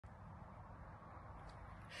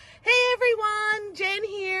Jen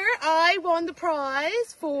here. I won the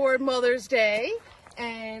prize for Mother's Day,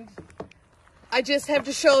 and I just have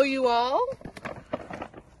to show you all.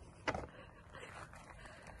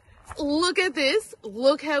 Look at this.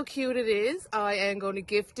 Look how cute it is. I am going to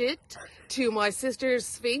gift it to my sister's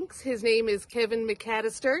Sphinx. His name is Kevin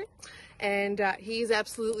McAllister, and he's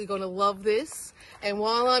absolutely going to love this. And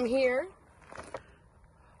while I'm here,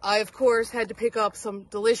 I, of course, had to pick up some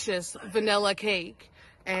delicious vanilla cake.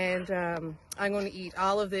 And I'm going to eat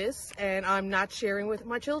all of this, and I'm not sharing with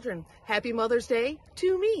my children. Happy Mother's Day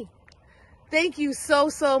to me. Thank you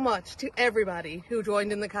so much to everybody who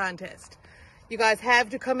joined in the contest. You guys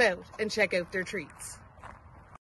have to come out and check out their treats.